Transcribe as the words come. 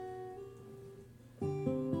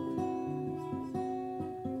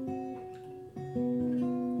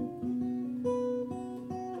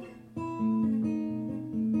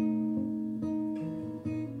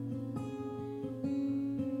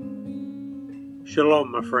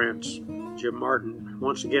Shalom, my friends. Jim Martin,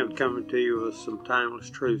 once again coming to you with some timeless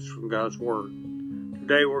truths from God's Word.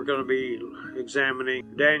 Today we're going to be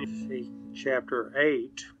examining Daniel chapter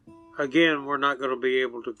 8. Again, we're not going to be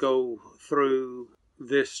able to go through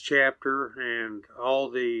this chapter and all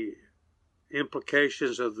the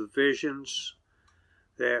implications of the visions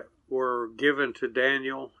that were given to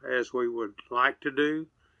Daniel as we would like to do.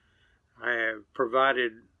 I have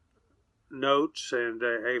provided notes and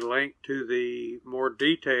a link to the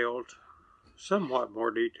somewhat more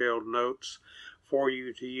detailed notes for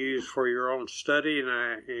you to use for your own study, and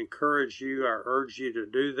I urge you to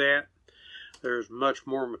do that. There's much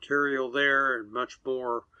more material there and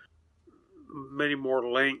many more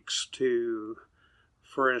links to,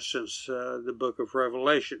 for instance, the book of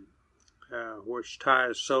Revelation, which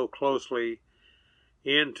ties so closely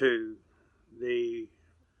into the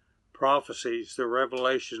prophecies, the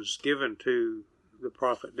revelations given to the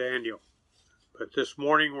prophet Daniel. But this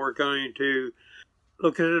morning we're going to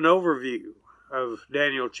look at an overview of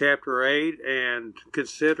Daniel chapter 8 and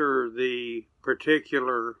consider the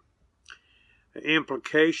particular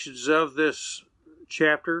implications of this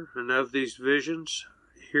chapter and of these visions.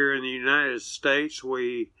 Here in the United States,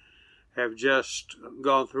 we have just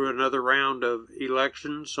gone through another round of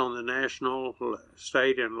elections on the national,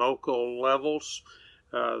 state, and local levels.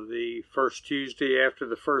 The first Tuesday after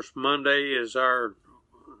the first Monday is our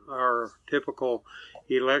typical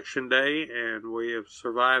election day, and we have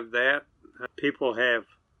survived that. People have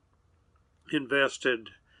invested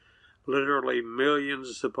literally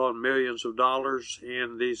millions upon millions of dollars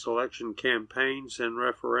in these election campaigns and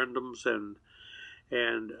referendums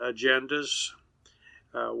and agendas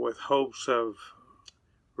with hopes of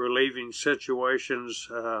relieving situations,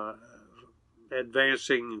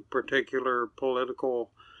 advancing particular political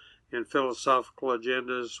and philosophical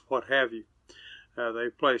agendas, what have you. They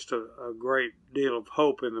placed a great deal of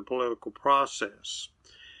hope in the political process.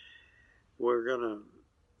 We're going to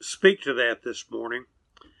speak to that this morning,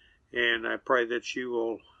 and I pray that you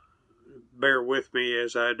will bear with me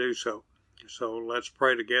as I do so. So let's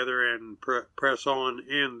pray together and press on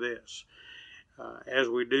in this. As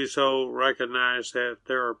we do so, recognize that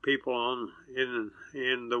there are people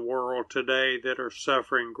in the world today that are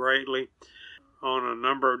suffering greatly on a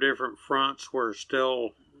number of different fronts. We're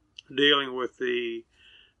still dealing with the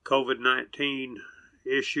COVID-19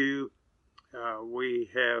 issue. We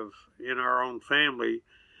have, in our own family,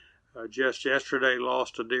 just yesterday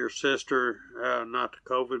lost a dear sister, not to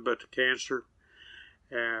COVID, but to cancer.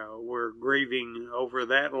 We're grieving over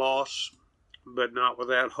that loss, but not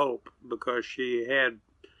without hope, because she had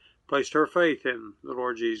placed her faith in the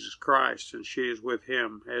Lord Jesus Christ, and she is with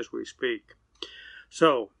Him as we speak.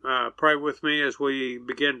 So, pray with me as we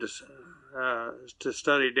begin to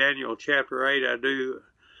study Daniel chapter 8. I do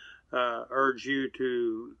urge you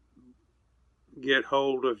to get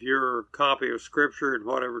hold of your copy of Scripture in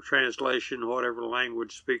whatever translation, whatever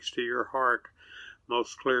language speaks to your heart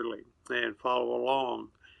most clearly, and follow along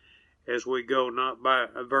as we go, not by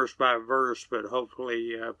verse, but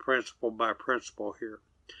hopefully principle by principle here.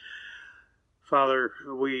 Father,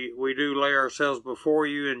 we do lay ourselves before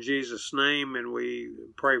you in Jesus' name, and we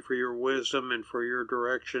pray for your wisdom and for your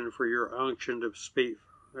direction, for your unction to speak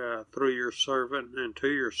through your servant and to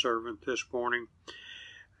your servant this morning.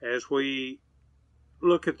 As we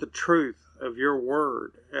look at the truth of your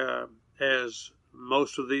word, as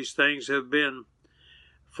most of these things have been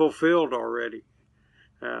fulfilled already,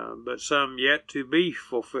 but some yet to be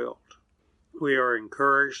fulfilled. We are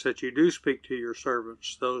encouraged that you do speak to your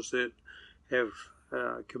servants, those that have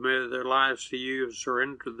committed their lives to you and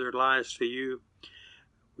surrendered their lives to you.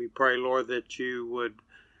 We pray, Lord, that you would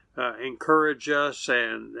encourage us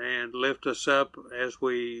and lift us up as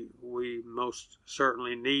we most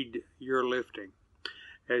certainly need your lifting,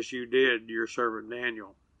 as you did your servant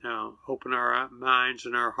Daniel. Now, open our minds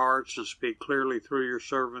and our hearts and speak clearly through your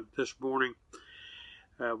servant this morning.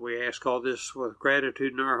 We ask all this with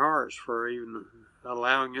gratitude in our hearts for even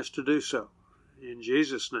allowing us to do so. In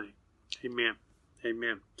Jesus' name, amen.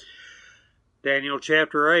 Amen. Daniel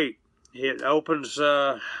chapter 8. It opens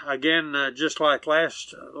again, just like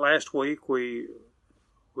last week. We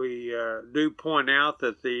do point out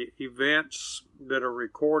that the events that are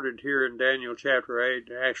recorded here in Daniel chapter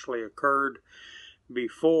 8 actually occurred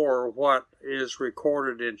before what is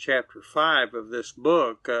recorded in chapter 5 of this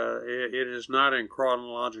book. It is not in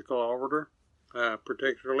chronological order,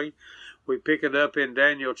 particularly. We pick it up in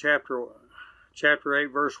Daniel chapter 8,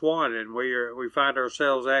 verse 1, and we find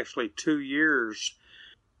ourselves actually 2 years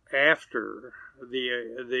after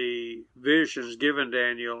the visions given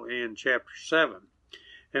Daniel in chapter 7.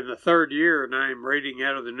 in the third year, and I am reading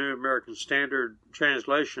out of the New American Standard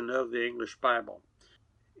Translation of the English Bible.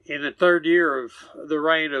 In the third year of the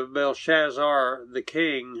reign of Belshazzar the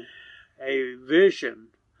king, a vision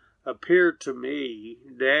appeared to me,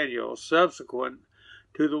 Daniel, subsequent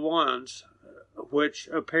to the ones which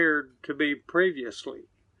appeared to be previously.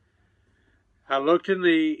 I looked in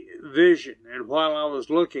the vision, and while I was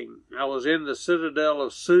looking, I was in the citadel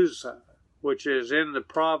of Susa, which is in the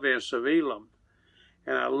province of Elam.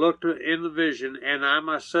 And I looked in the vision, and I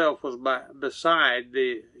myself was beside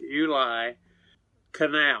the Ulai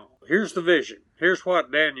canal. Here's the vision. Here's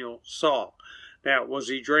what Daniel saw. Now, was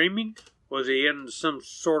he dreaming? Was he in some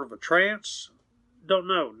sort of a trance? Don't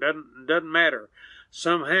know. Doesn't matter.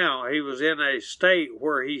 Somehow he was in a state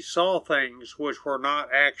where he saw things which were not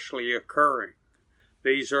actually occurring.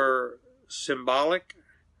 These are symbolic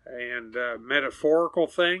and metaphorical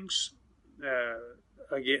things.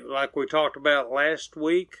 Again, like we talked about last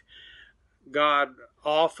week, God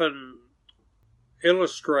often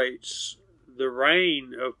illustrates the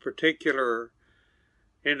reign of particular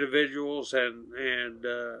individuals and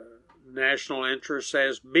national interests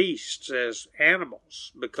as beasts, as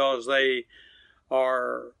animals, because they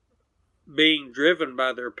are being driven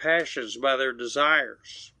by their passions, by their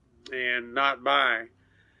desires, and not by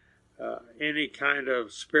any kind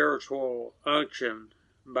of spiritual unction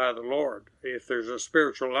by the Lord. If there's a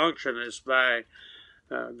spiritual unction, it's by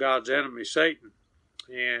God's enemy, Satan,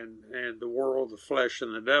 and the world, the flesh,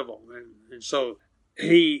 and the devil. And so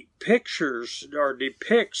he pictures or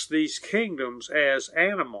depicts these kingdoms as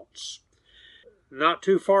animals. Not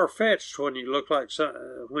too far-fetched when you look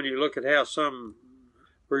at how some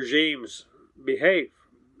regimes behave.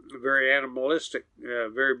 Very animalistic,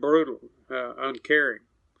 very brutal, uncaring,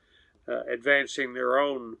 advancing their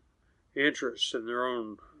own interests and their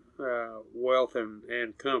own wealth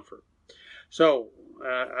and comfort. So,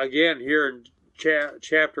 again, here in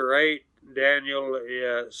chapter 8, Daniel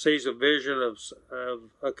sees a vision of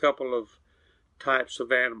a couple of types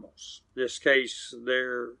of animals. In this case,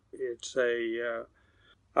 it's a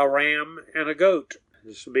ram and a goat.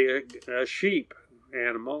 This would be a sheep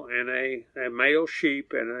animal and a male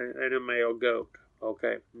sheep and a male goat.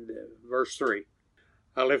 Okay, verse 3.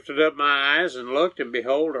 I lifted up my eyes and looked, and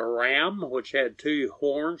behold, a ram which had 2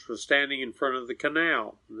 horns was standing in front of the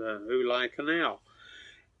canal, the Ulai Canal.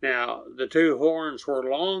 Now, the 2 horns were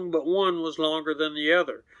long, but one was longer than the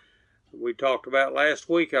other. We talked about last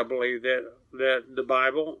week, I believe, that the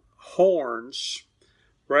Bible, horns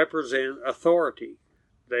represent authority.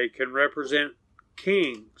 They can represent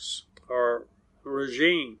kings or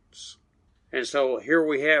regimes. And so here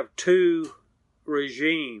we have 2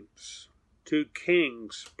 regimes, 2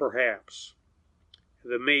 kings, perhaps,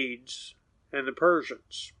 the Medes and the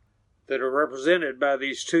Persians, that are represented by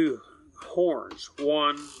these 2 horns.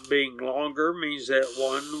 One being longer means that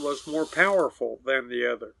one was more powerful than the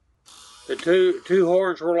other. The two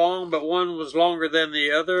horns were long, but one was longer than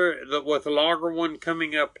the other, with the longer one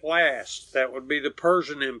coming up last. That would be the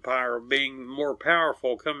Persian Empire being more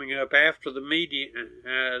powerful, coming up after the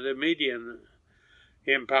Median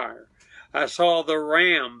Empire. I saw the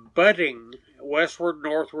ram butting westward,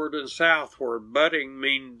 northward, and southward. Butting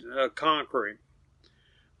means conquering.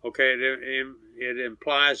 Okay, it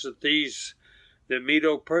implies that the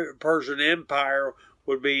Medo-Persian Empire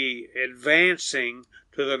would be advancing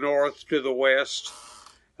to the north, to the west,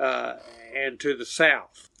 and to the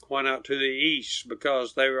south. Why not to the east?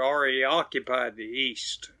 Because they already occupied the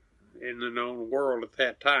east in the known world at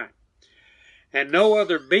that time. And no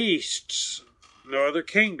other beasts, no other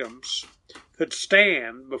kingdoms could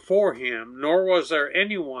stand before him, nor was there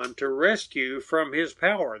anyone to rescue from his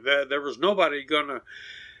power. There was nobody going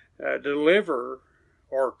to deliver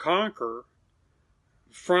or conquer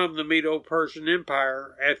from the Medo-Persian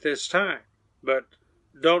Empire at this time. But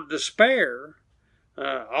don't despair.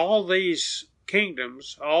 All these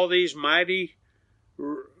kingdoms, all these mighty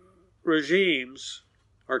regimes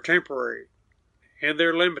are temporary, and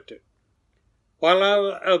they're limited. While I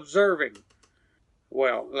was observing,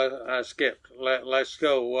 I skipped. Let's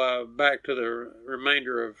go back to the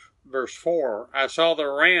remainder of verse 4. I saw the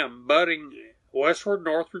ram butting westward,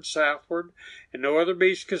 northward, southward, and no other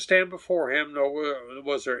beast could stand before him, nor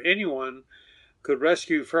was there anyone could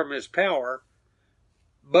rescue from his power.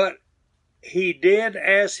 But he did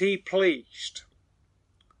as he pleased.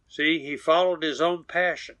 See, he followed his own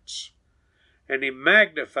passions, and he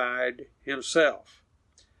magnified himself.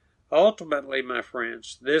 Ultimately, my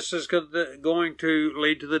friends, this is going to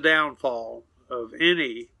lead to the downfall of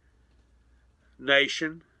any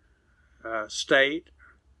nation, state,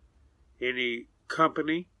 any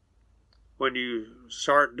company, when you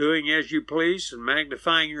start doing as you please and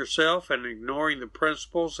magnifying yourself and ignoring the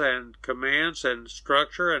principles and commands and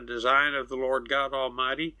structure and design of the Lord God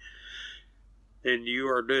Almighty, then you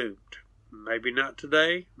are doomed. Maybe not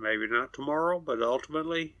today, maybe not tomorrow, but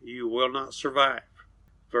ultimately you will not survive.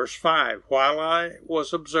 Verse 5, while I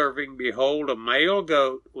was observing, behold, a male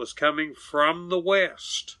goat was coming from the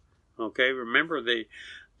west. Okay, remember the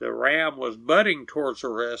ram was butting towards the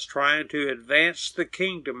west, trying to advance the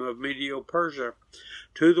kingdom of Medo-Persia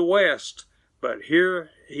to the west. But here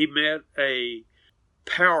he met a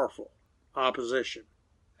powerful opposition.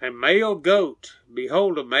 A male goat,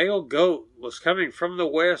 behold, a male goat was coming from the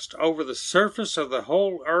west over the surface of the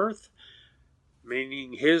whole earth,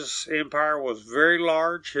 meaning his empire was very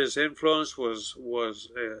large, his influence was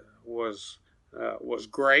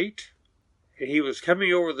great. He was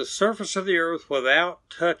coming over the surface of the earth without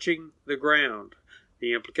touching the ground.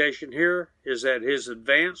 The implication here is that his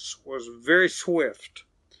advance was very swift.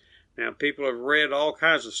 Now, people have read all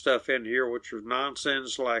kinds of stuff in here which is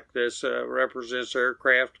nonsense, like this represents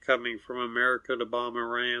aircraft coming from America to bomb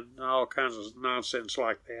Iran, all kinds of nonsense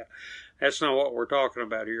like that. That's not what we're talking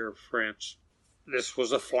about here, friends. This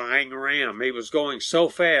was a flying ram. He was going so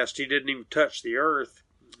fast he didn't even touch the earth.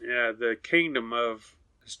 The kingdom of,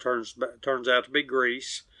 this turns out to be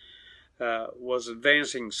Greece, was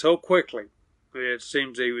advancing so quickly it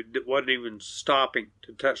seems he wasn't even stopping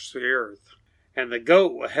to touch the earth. And the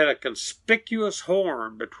goat had a conspicuous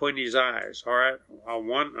horn between his eyes, all right,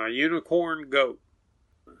 a unicorn goat.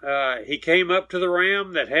 He came up to the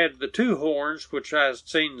ram that had the two horns, which I had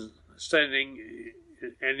seen standing,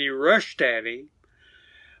 and he rushed at him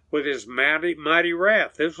with his mighty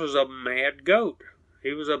wrath. This was a mad goat.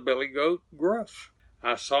 He was a billy goat gruff.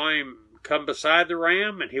 I saw him come beside the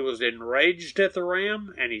ram, and he was enraged at the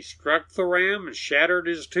ram, and he struck the ram and shattered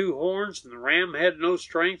his two horns, and the ram had no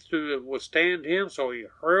strength to withstand him, so he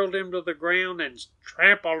hurled him to the ground and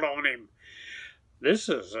trampled on him. This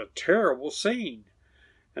is a terrible scene,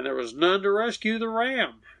 and there was none to rescue the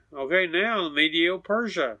ram. Okay, now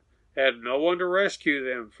Medo-Persia had no one to rescue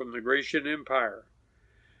them from the Grecian Empire.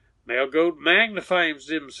 Male goat magnifies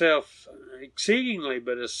himself exceedingly,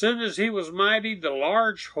 but as soon as he was mighty, the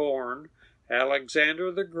large horn,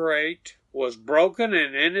 Alexander the Great, was broken,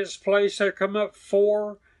 and in its place there come up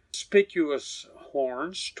four conspicuous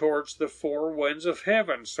horns towards the four winds of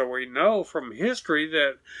heaven. So we know from history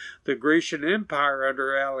that the Grecian Empire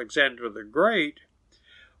under Alexander the Great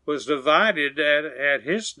was divided at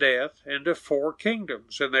his death into four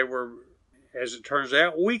kingdoms, and they were, as it turns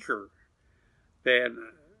out, weaker than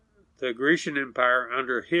the Grecian Empire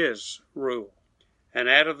under his rule. And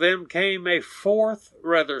out of them came a fourth,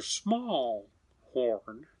 rather small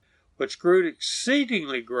horn, which grew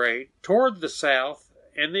exceedingly great toward the south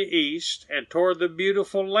and the east and toward the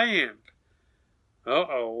beautiful land.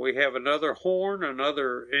 We have another horn,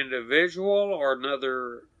 another individual, or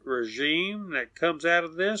another regime that comes out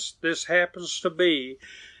of this. This happens to be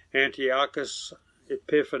Antiochus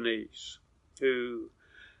Epiphanes, who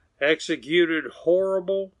executed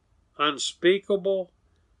horrible, unspeakable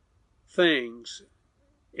things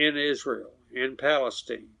in Israel, in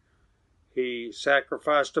Palestine. He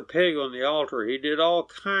sacrificed a pig on the altar. He did all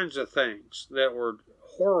kinds of things that were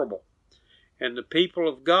horrible. And the people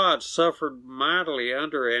of God suffered mightily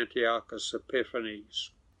under Antiochus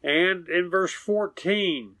Epiphanes. And in verse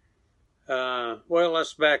 14,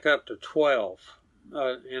 let's back up to 12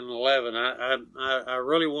 and 11. I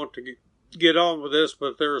really want to get on with this,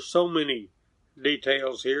 but there are so many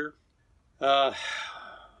details here. We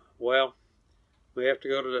have to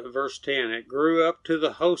go to verse 10. It grew up to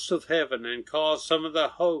the hosts of heaven and caused some of the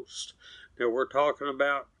hosts. Now we're talking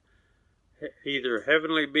about either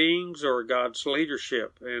heavenly beings or God's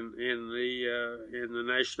leadership in the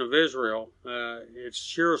nation of Israel. It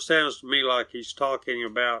sure sounds to me like he's talking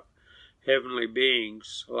about heavenly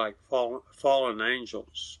beings like fallen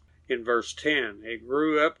angels. In verse 10, it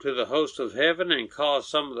grew up to the host of heaven and caused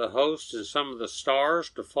some of the hosts and some of the stars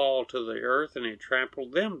to fall to the earth, and he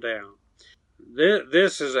trampled them down.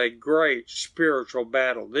 This is a great spiritual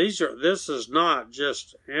battle. This is not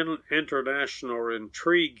just international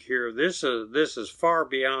intrigue here. This is far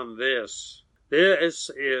beyond this. This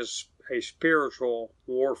is a spiritual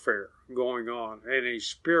warfare going on and a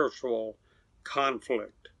spiritual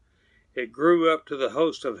conflict. It grew up to the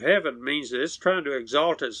host of heaven means that it's trying to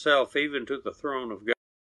exalt itself even to the throne of God.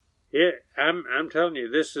 I'm telling you,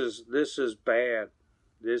 this is bad.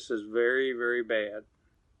 This is very, very bad.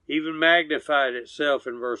 Even magnified itself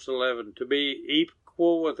in verse 11 to be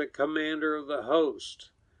equal with the commander of the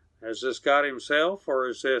host. Is this God himself, or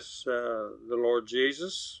is this the Lord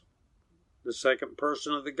Jesus, the second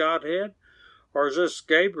person of the Godhead? Or is this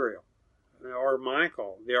Gabriel or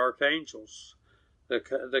Michael, the archangels,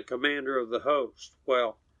 the commander of the host?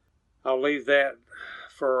 Well, I'll leave that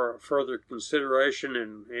for further consideration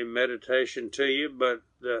and meditation to you, but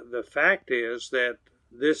the fact is that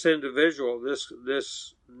this individual,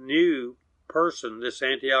 this new person, this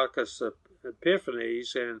Antiochus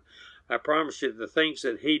Epiphanes, and I promise you the things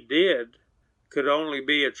that he did could only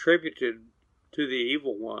be attributed to the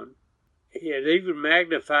evil one. It even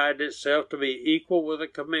magnified itself to be equal with the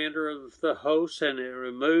commander of the host, and it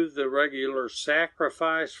removed the regular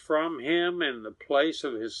sacrifice from him, and the place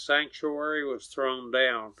of his sanctuary was thrown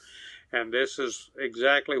down. And this is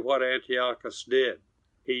exactly what Antiochus did.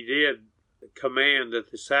 He did command that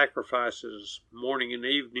the sacrifices morning and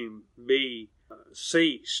evening be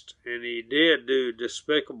ceased, and he did do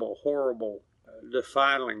despicable, horrible,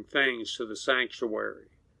 defiling things to the sanctuary.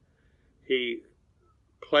 He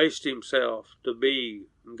placed himself to be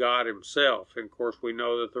God himself. And of course we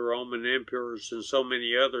know that the Roman emperors and so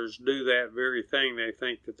many others do that very thing. They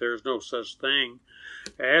think that there's no such thing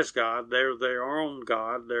as God. They're their own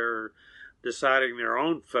God. They're deciding their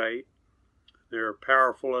own fate. They're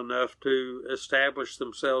powerful enough to establish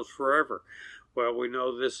themselves forever. Well, we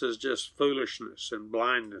know this is just foolishness and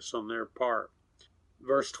blindness on their part.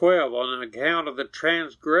 Verse 12, on account of the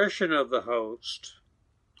transgression of the host.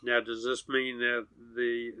 Now, does this mean that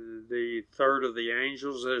the third of the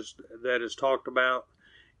angels that is talked about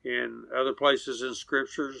in other places in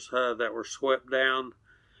Scriptures that were swept down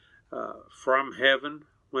from heaven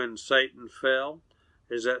when Satan fell?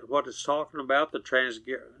 Is that what it's talking about, the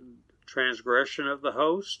transgression of the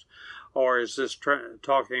host? Or is this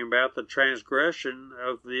talking about the transgression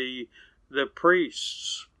of the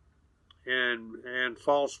priests and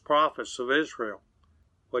false prophets of Israel?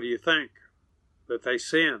 What do you think? That they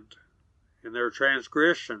sinned, and their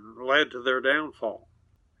transgression led to their downfall.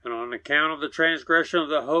 And on account of the transgression of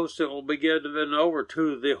the host, it will be given over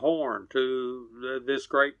to the horn, to this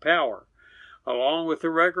great power, along with the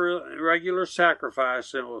regular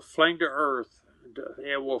sacrifice, and it will fling to earth.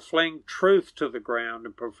 It will fling truth to the ground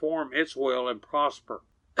and perform its will and prosper.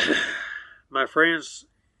 My friends,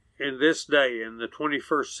 in this day, in the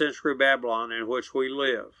 21st century Babylon in which we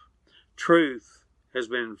live, truth has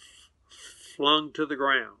been flung to the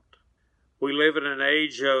ground. We live in an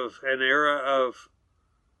era of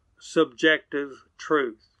subjective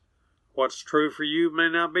truth. What's true for you may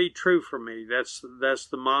not be true for me. That's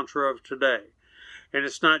the mantra of today. And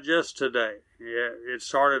it's not just today. It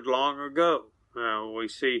started long ago. We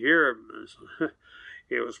see here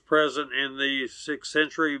it was present in the 6th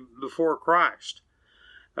century before Christ.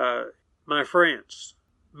 My friends,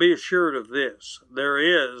 be assured of this. There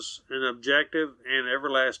is an objective and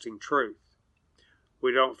everlasting truth.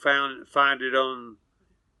 We don't find it on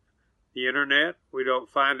the internet. We don't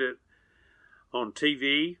find it on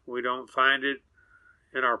TV. We don't find it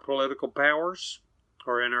in our political powers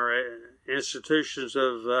or in our institutions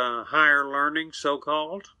of higher learning,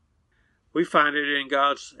 so-called. We find it in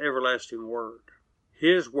God's everlasting Word.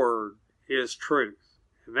 His Word is truth.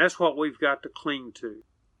 And that's what we've got to cling to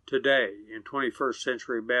today in 21st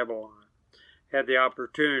century Babylon. Had the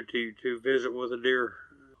opportunity to visit with a dear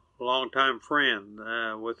longtime friend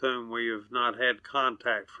with whom we have not had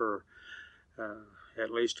contact for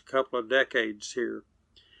at least a couple of decades here.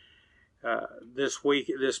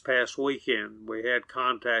 This past weekend, we had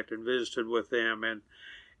contact and visited with them,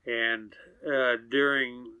 and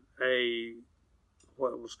during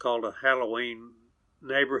what was called a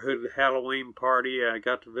neighborhood Halloween party, I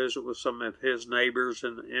got to visit with some of his neighbors,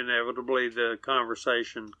 and inevitably the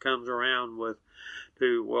conversation comes around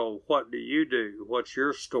well, what do you do? What's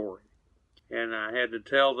your story? And I had to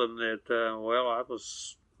tell them that, I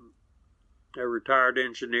was a retired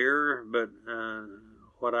engineer, but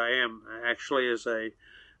what I am actually is a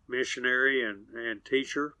missionary and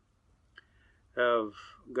teacher of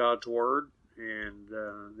God's Word. And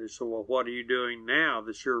they said, well, what are you doing now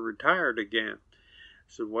that you're retired again? I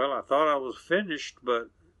said, well, I thought I was finished, but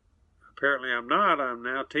apparently I'm not. I'm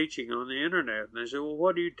now teaching on the internet. And they said, well,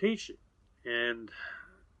 what are you teaching? And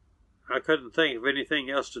I couldn't think of anything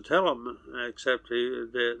else to tell them except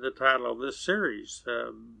the title of this series,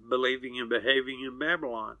 Believing and Behaving in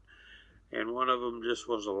Babylon. And one of them just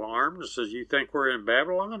was alarmed and says, you think we're in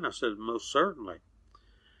Babylon? I said, most certainly.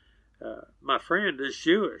 My friend is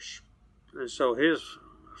Jewish, and so his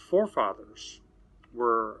forefathers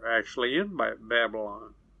were actually in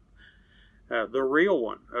Babylon, the real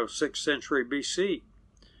one of 6th century BC.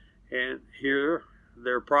 And here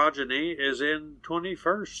their progeny is in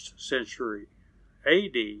 21st century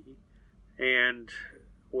AD, and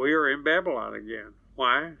we are in Babylon again.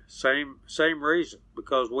 Why? Same reason.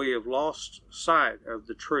 Because we have lost sight of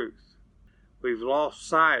the truth. We've lost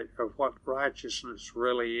sight of what righteousness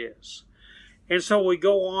really is. And so we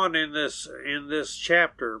go on in this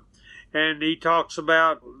chapter, and he talks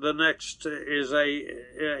about the next is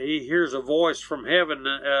he hears a voice from heaven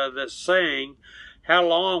that's saying, how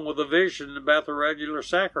long will the vision about the regular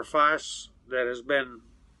sacrifice that has been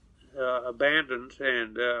abandoned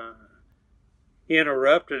and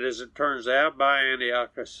interrupted, as it turns out, by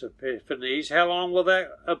Antiochus Epiphanes, how long will that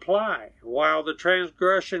apply? While the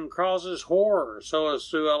transgression causes horror, so as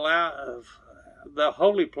to allow the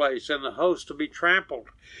holy place and the host to be trampled?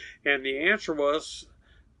 And the answer was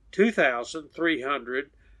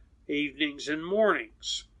 2,300 evenings and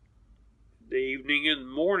mornings. The evening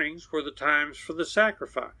and mornings were the times for the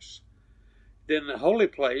sacrifice. Then the holy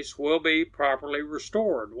place will be properly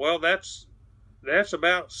restored. Well, that's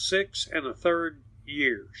about 6 1/3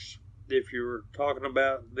 years, if you're talking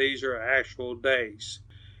about these are actual days.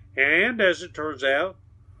 And as it turns out,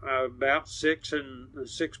 about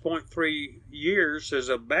 6.3 years is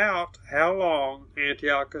about how long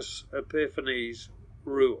Antiochus Epiphanes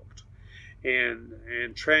ruled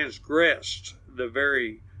and transgressed the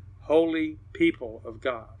very holy people of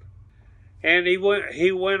God. And he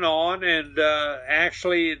went on, and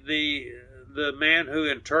actually the man who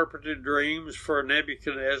interpreted dreams for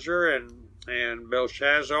Nebuchadnezzar and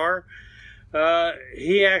Belshazzar,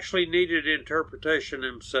 he actually needed interpretation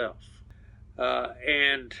himself.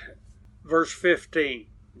 And verse 15,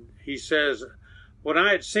 he says, when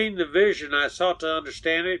I had seen the vision, I sought to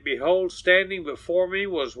understand it. Behold, standing before me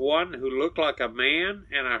was one who looked like a man,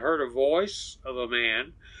 and I heard a voice of a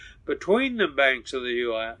man between the banks of the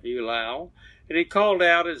Ulai, and he called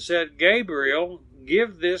out and said, Gabriel,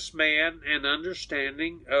 give this man an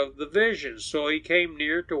understanding of the vision. So he came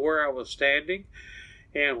near to where I was standing,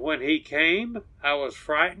 and when he came, I was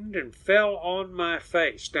frightened and fell on my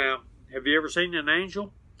face. Now, have you ever seen an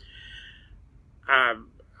angel?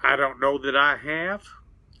 I don't know that I have,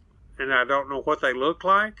 and I don't know what they look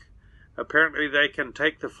like. Apparently they can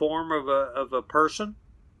take the form of a person,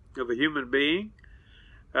 of a human being.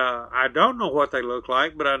 I don't know what they look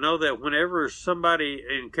like, but I know that whenever somebody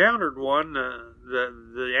encountered one,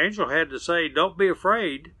 the angel had to say, don't be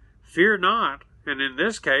afraid, fear not. And in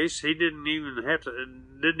this case, he didn't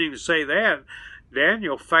even say that.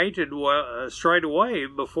 Daniel fainted straight away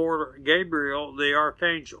before Gabriel, the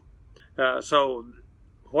archangel. So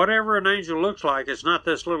whatever an angel looks like, it's not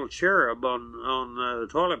this little cherub on the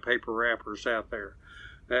toilet paper wrappers out there.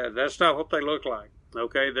 That's not what they look like.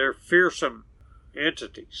 Okay, they're fearsome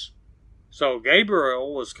entities. So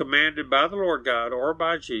Gabriel was commanded by the Lord God or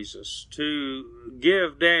by Jesus to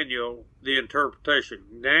give Daniel the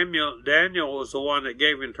interpretation. Daniel was the one that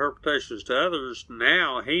gave interpretations to others.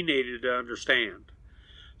 Now he needed to understand.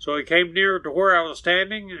 So he came near to where I was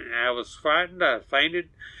standing. I was frightened. I fainted.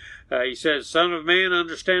 He said, Son of man,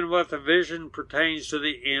 understand what the vision pertains to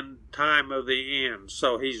the end time of the end.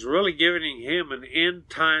 So he's really giving him an end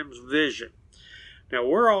times vision. Now,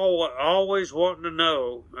 we're always wanting to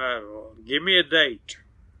know, give me a date.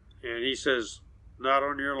 And he says, not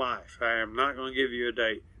on your life. I am not going to give you a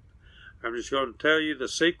date. I'm just going to tell you the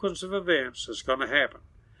sequence of events that's going to happen.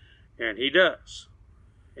 And he does.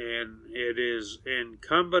 And it is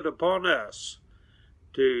incumbent upon us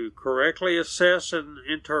to correctly assess and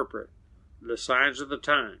interpret the signs of the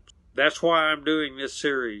times. That's why I'm doing this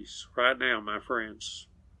series right now, my friends,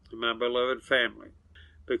 and my beloved family.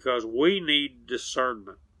 Because we need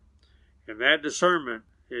discernment. And that discernment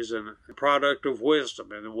is a product of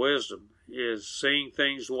wisdom. And the wisdom is seeing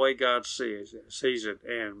things the way God sees it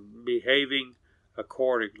and behaving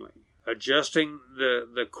accordingly. Adjusting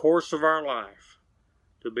the course of our life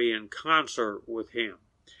to be in concert with Him.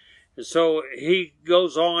 And so he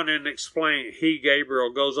goes on and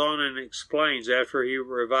Gabriel goes on and explains after he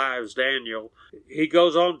revives Daniel. He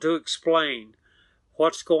goes on to explain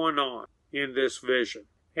what's going on in this vision.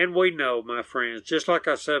 And we know, my friends, just like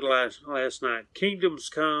I said last night, kingdoms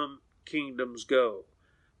come, kingdoms go.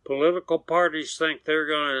 Political parties think they're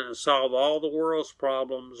going to solve all the world's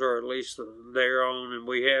problems, or at least their own, and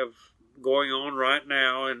we have going on right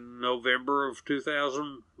now in November of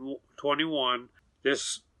 2021,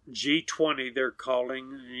 this G20 they're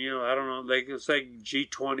calling, I don't know, they can say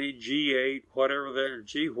G20, G8, whatever they're,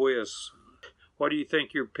 gee whiz. What do you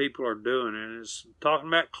think your people are doing? And it's talking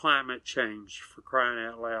about climate change, for crying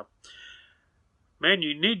out loud. Man,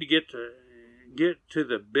 you need to get to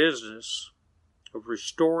the business of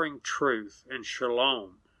restoring truth and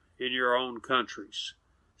shalom in your own countries.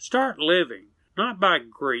 Start living, not by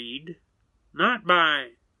greed, not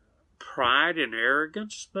by pride and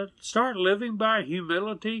arrogance, but start living by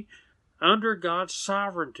humility under God's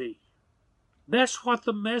sovereignty. That's what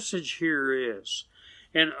the message here is.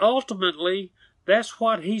 And ultimately, that's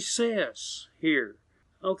what he says here.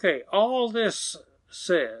 Okay, all this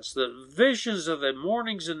says the visions of the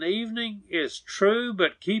mornings and evening is true,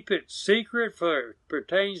 but keep it secret, for it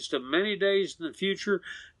pertains to many days in the future.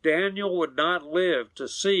 Daniel would not live to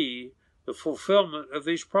see the fulfillment of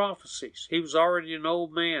these prophecies. He was already an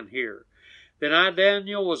old man here. Then I,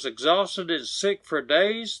 Daniel, was exhausted and sick for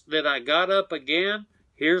days. Then I got up again.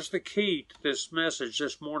 Here's the key to this message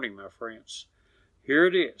this morning, my friends. Here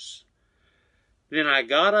it is. Then I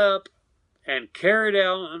got up and carried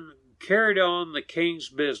on the king's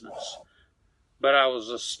business. But I was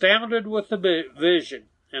astounded with the vision,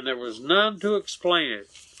 and there was none to explain it.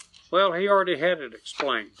 Well, he already had it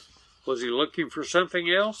explained. Was he looking for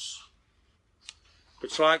something else?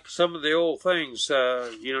 It's like some of the old things,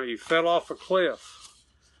 you fell off a cliff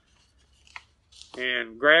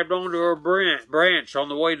and grabbed onto a branch on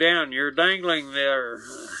the way down. You're dangling there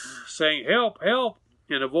saying, "Help, help."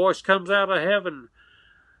 And a voice comes out of heaven.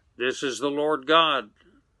 "This is the Lord God.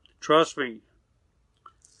 Trust me."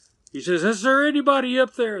 He says, "Is there anybody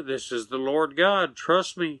up there?" "This is the Lord God.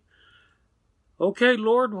 Trust me." "Okay,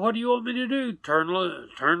 Lord, what do you want me to do?" Turn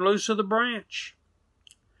loose of the branch."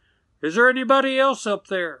 "Is there anybody else up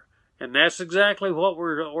there?" And that's exactly what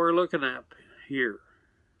we're looking at here.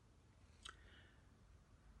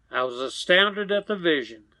 I was astounded at the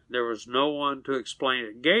vision. There was no one to explain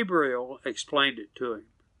it. Gabriel explained it to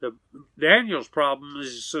him. Daniel's problem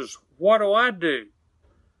is, he says, "What do I do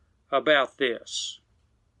about this?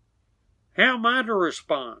 How am I to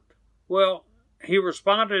respond?" Well, he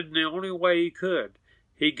responded in the only way he could.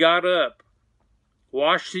 He got up,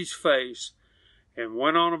 washed his face, and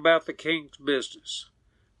went on about the king's business.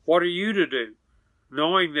 What are you to do,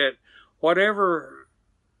 knowing that whatever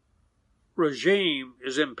regime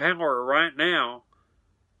is in power right now,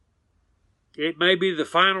 it may be the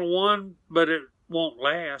final one, but it won't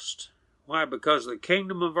last? Why? Because the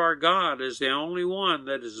kingdom of our God is the only one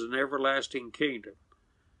that is an everlasting kingdom.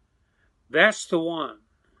 That's the one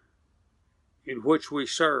in which we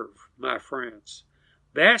serve, my friends.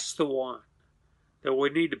 That's the one that we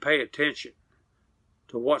need to pay attention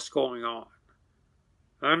to what's going on.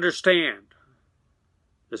 Understand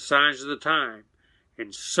the signs of the time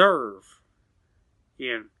and serve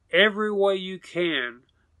in every way you can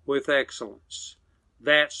with excellence.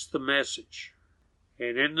 That's the message.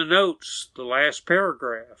 And in the notes, the last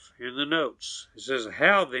paragraph in the notes, it says,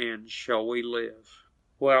 "How then shall we live?"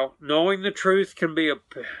 Well, knowing the truth can be a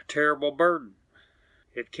terrible burden.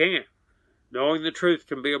 It can. Knowing the truth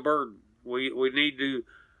can be a burden. We need to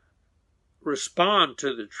respond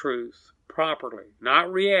to the truth properly.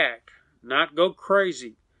 Not react, not go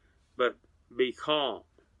crazy, but be calm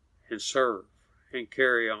and serve and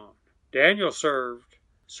carry on. Daniel served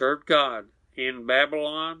God in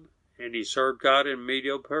Babylon, and he served God in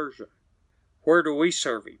Medo-Persia. Where do we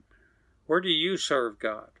serve him? Where do you serve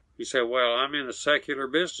God? You say, "Well, I'm in a secular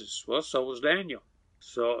business." Well, so was Daniel.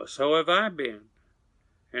 So have I been.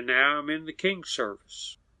 And now I'm in the king's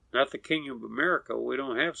service. Not the king of America. We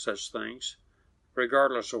don't have such things,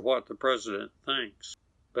 regardless of what the president thinks.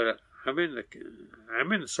 But I'm in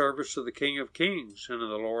the service of the King of Kings and of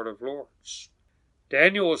the Lord of Lords.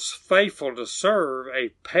 Daniel was faithful to serve a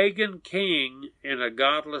pagan king in a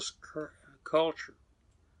godless culture.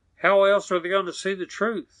 How else are they going to see the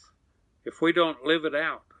truth if we don't live it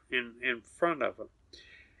out in front of them?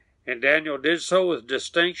 And Daniel did so with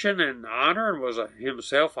distinction and honor, and was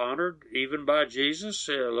himself honored even by Jesus.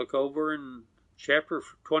 Look over in chapter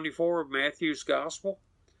 24 of Matthew's Gospel.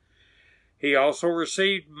 He also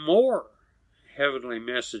received more heavenly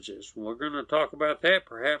messages. We're going to talk about that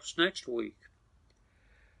perhaps next week.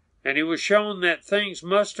 And he was shown that things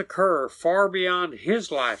must occur far beyond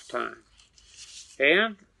his lifetime,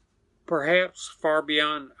 and perhaps far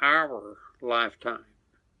beyond our lifetime.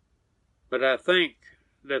 But I think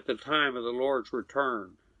that the time of the Lord's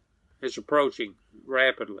return is approaching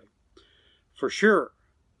rapidly. For sure,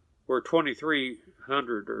 we're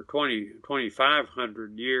 2,300 or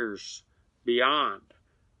 2,500 years beyond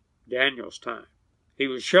Daniel's time.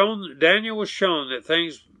 Daniel was shown that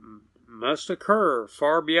things must occur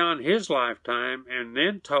far beyond his lifetime, and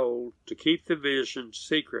then told to keep the vision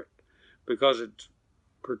secret because it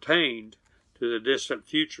pertained to the distant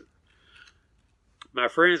future. My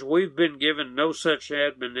friends, we've been given no such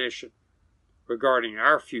admonition regarding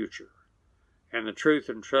our future and the truth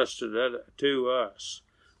entrusted to us.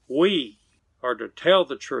 We are to tell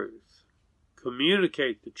the truth,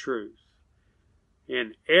 communicate the truth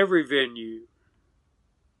in every venue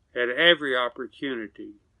at every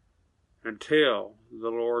opportunity until the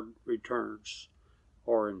Lord returns,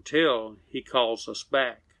 or until He calls us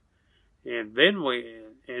back. And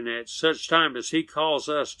at such time as He calls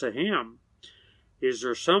us to Him, is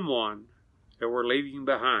there someone that we're leaving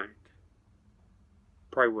behind?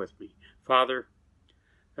 Pray with me. Father,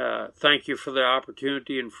 thank you for the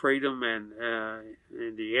opportunity and freedom and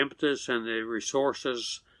the impetus and the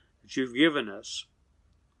resources that you've given us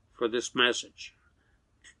for this message.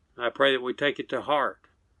 I pray that we take it to heart,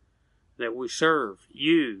 that we serve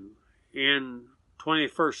you in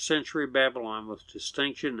 21st century Babylon with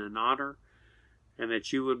distinction and honor, and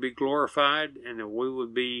that you would be glorified, and that we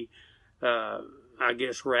would be,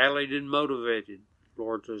 rallied and motivated,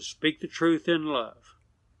 Lord, to speak the truth in love,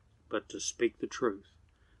 but to speak the truth.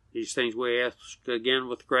 These things we ask again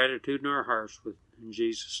with gratitude in our hearts, in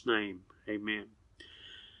Jesus' name, amen.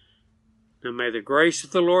 Now may the grace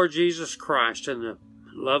of the Lord Jesus Christ and the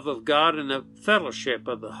love of God and the fellowship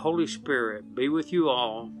of the Holy Spirit be with you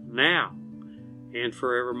all now and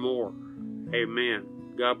forevermore. Amen.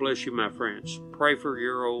 God bless you, my friends. Pray for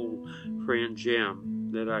your old friend Jim,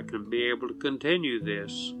 that I can be able to continue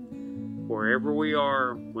this wherever we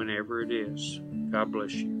are, whenever it is. God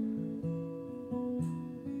bless you.